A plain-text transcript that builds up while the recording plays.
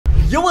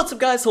Yo, what's up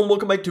guys, and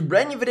welcome back to a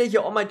brand new video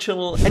here on my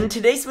channel. And in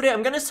today's video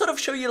I'm gonna sort of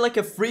show you like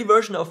a free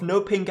version of no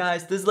ping,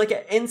 guys. This is like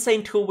an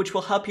insane tool which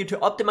will help you to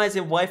optimize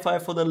your Wi-Fi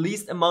for the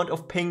least amount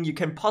of ping you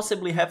can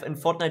possibly have in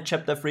Fortnite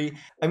Chapter 3.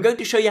 I'm going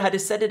to show you how to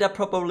set it up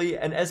properly,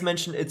 and as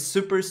mentioned, it's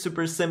super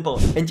simple.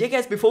 And yeah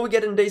guys, before we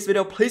get in today's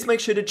video, please make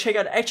sure to check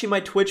out actually my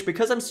Twitch,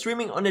 because I'm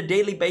streaming on a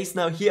daily basis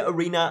now here,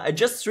 Arena. I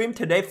just streamed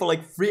today for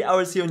like 3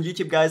 hours here on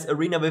YouTube, guys,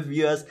 Arena with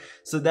viewers.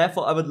 So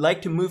therefore I would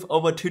like to move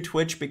over to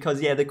Twitch,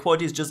 because yeah, the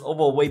quality is just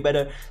overall way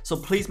better. So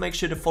please make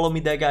sure to follow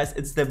me there, guys.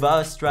 It's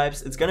Devour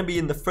Stripes. It's gonna be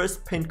in the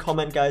first pinned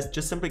comment, guys.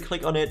 Just simply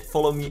click on it,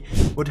 follow me,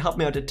 would help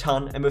me out a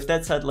ton. And with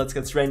that said, let's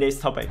get straight into today's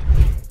topic.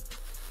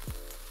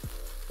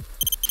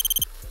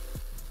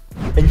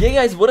 And yeah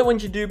guys, what I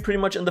want you to do pretty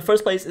much in the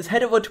first place is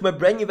head over to my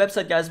brand new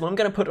website, guys, where I'm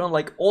gonna put on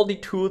like all the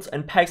tools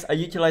and packs I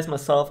utilize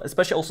myself,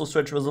 especially also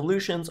stretch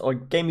resolutions or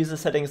game user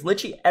settings,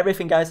 literally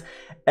everything, guys.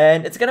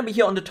 And it's gonna be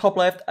here on the top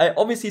left. I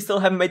obviously still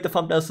haven't made the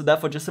thumbnail, so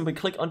therefore just simply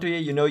click onto here.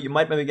 You know, you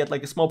might maybe get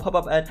like a small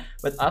pop-up ad,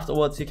 but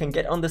afterwards you can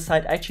get on the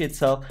site actually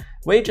itself,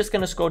 where you're just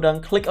gonna scroll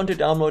down, click onto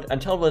download,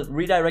 until it will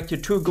redirect you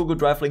to a Google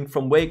Drive link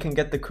from where you can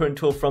get the current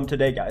tool from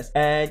today, guys.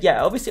 And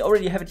yeah, I obviously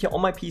already have it here on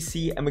my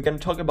PC, and we're gonna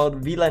talk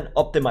about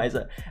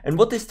Wlan-Optimizer.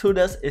 And what this tool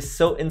does is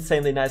so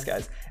insanely nice,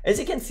 guys. As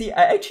you can see,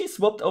 I actually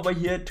swapped over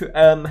here to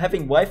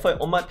having Wi-Fi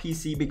on my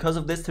PC because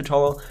of this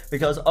tutorial,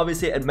 because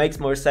obviously it makes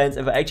more sense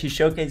if I actually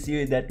showcase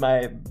you that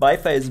my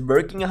Wi-Fi is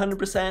working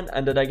 100%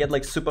 and that I get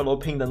like super low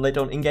ping then later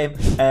on in-game.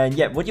 And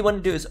yeah, what you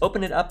want to do is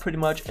open it up pretty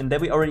much, and then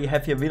we already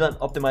have here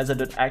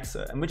Wlan-Optimizer.exe,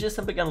 and we're just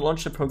simply gonna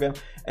launch the program,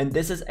 and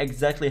this is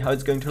exactly how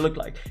it's going to look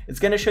like. It's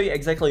gonna show you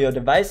exactly your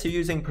device you're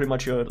using, pretty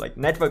much your like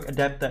network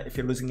adapter, if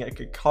you're using like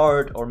a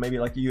card or maybe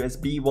like a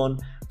USB one.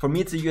 For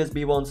me it's a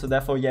USB one, so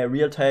therefore yeah,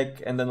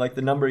 Realtek, and then like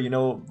the number, you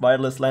know,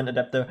 wireless LAN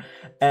adapter.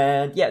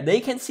 And yeah, they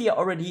can see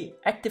already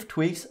active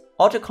tweaks.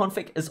 Auto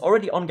config is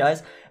already on,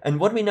 guys. And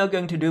what we're now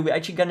going to do, we're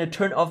actually going to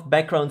turn off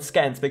background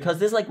scans, because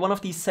this is like one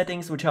of these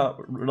settings which are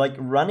like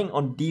running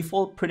on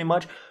default pretty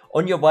much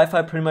on your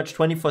Wi-Fi pretty much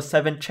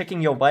 24/7,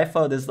 checking your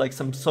Wi-Fi. There's like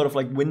some sort of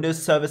like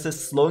Windows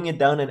services slowing it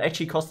down and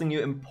actually costing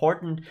you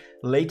important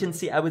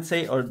latency, I would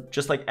say, or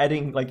just like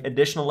adding like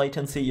additional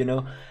latency, you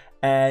know.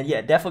 And yeah,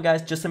 therefore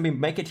guys, just simply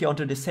make it here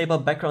onto disable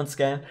background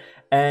scan.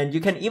 And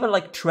you can even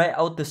like try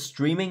out the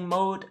streaming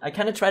mode. I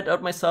kind of tried it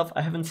out myself.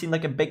 I haven't seen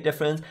like a big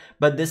difference,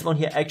 but this one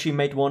here actually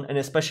made one, and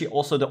especially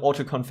also the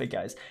auto config,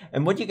 guys.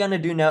 And what you're gonna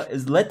do now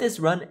is let this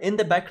run in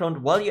the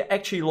background while you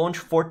actually launch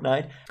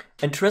Fortnite.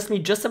 And trust me,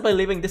 just simply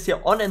leaving this here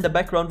on in the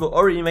background will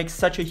already make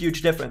such a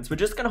huge difference. We're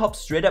just gonna hop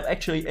straight up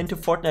actually into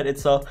Fortnite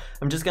itself.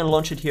 I'm just gonna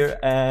launch it here,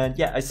 and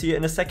yeah, I see you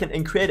in a second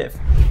in creative.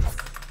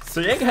 So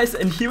yeah guys,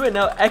 and here we're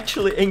now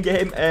actually in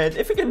game, and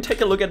if you can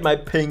take a look at my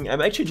ping, I'm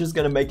actually just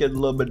gonna make it a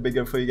little bit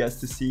bigger for you guys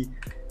to see.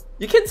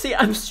 You can see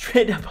I'm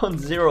straight up on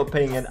 0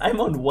 ping, and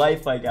I'm on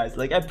Wi-Fi, guys.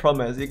 Like I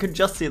promise, you could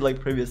just see it like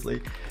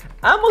previously.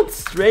 I'm on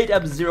straight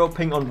up 0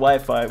 ping on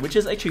Wi-Fi, which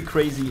is actually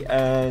crazy.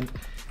 And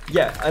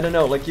yeah, I don't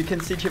know, like you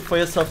can see it here for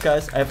yourself,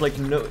 guys. I have like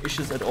no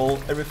issues at all.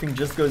 Everything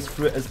just goes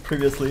through as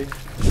previously.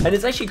 And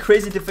it's actually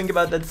crazy to think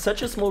about that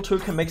such a small tool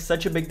can make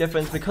such a big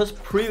difference, because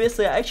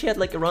previously I actually had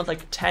like around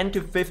like 10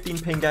 to 15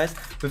 ping, guys,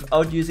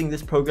 without using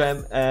this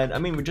program. And I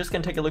mean, we're just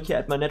gonna take a look here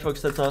at my network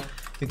stats now.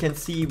 You can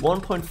see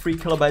 1.3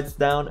 kilobytes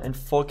down and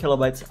 4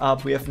 kilobytes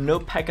up. We have no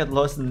packet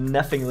loss,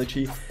 nothing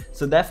literally.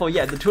 So therefore,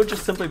 yeah, the tool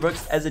just simply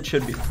works as it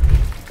should be.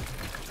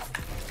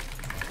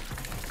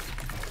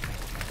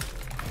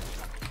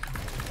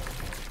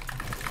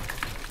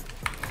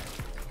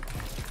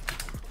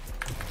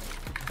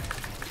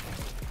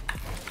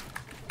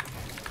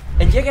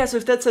 And yeah guys,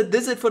 with that said,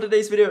 this is it for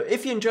today's video.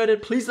 If you enjoyed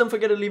it, please don't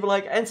forget to leave a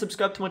like and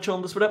subscribe to my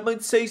channel. This would help me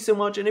say so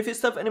much. And if you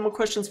still have any more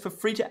questions, feel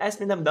free to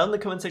ask me them down in the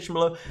comment section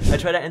below. I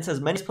try to answer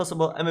as many as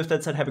possible. And with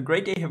that said, have a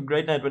great day, have a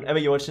great night whenever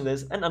you're watching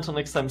this. And until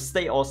next time,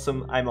 stay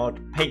awesome. I'm out.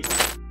 Peace.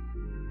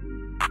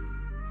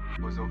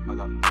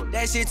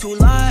 That shit too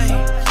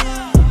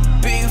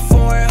light. Big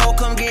foreign hoe,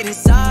 come get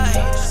inside.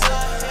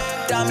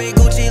 Diamond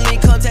Gucci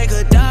link, come take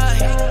a dive.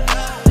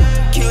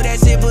 Kill that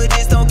shit, but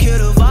just don't kill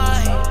the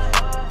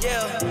vibe.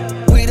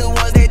 Yeah, we the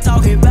ones they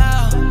talking about.